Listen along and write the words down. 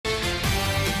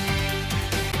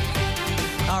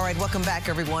right, welcome back,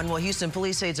 everyone. Well, Houston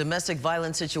police say a domestic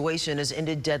violence situation has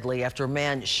ended deadly after a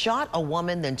man shot a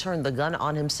woman, then turned the gun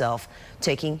on himself,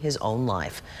 taking his own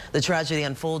life. The tragedy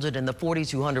unfolded in the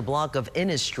 4200 block of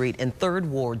Ennis Street in 3rd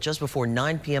Ward just before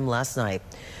 9 p.m. last night.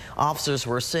 Officers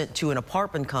were sent to an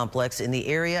apartment complex in the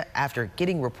area after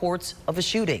getting reports of a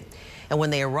shooting. And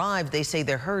when they arrived, they say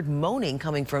they heard moaning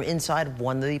coming from inside of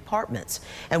one of the apartments.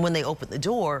 And when they opened the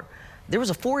door, there was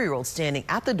a 4-year-old standing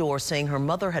at the door saying her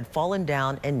mother had fallen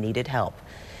down and needed help.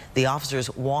 The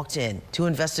officers walked in to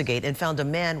investigate and found a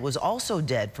man was also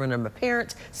dead from an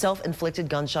apparent self-inflicted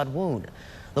gunshot wound.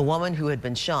 The woman who had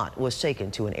been shot was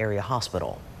taken to an area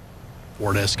hospital.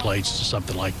 Before it escalates to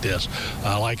something like this.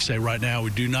 Like I say, right now,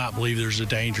 we do not believe there's a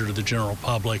danger to the general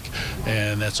public,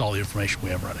 and that's all the information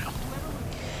we have right now.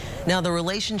 Now, the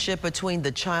relationship between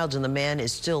the child and the man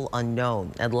is still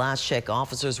unknown. At last check,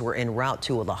 officers were en route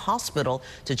to the hospital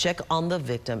to check on the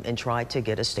victim and try to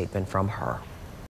get a statement from her.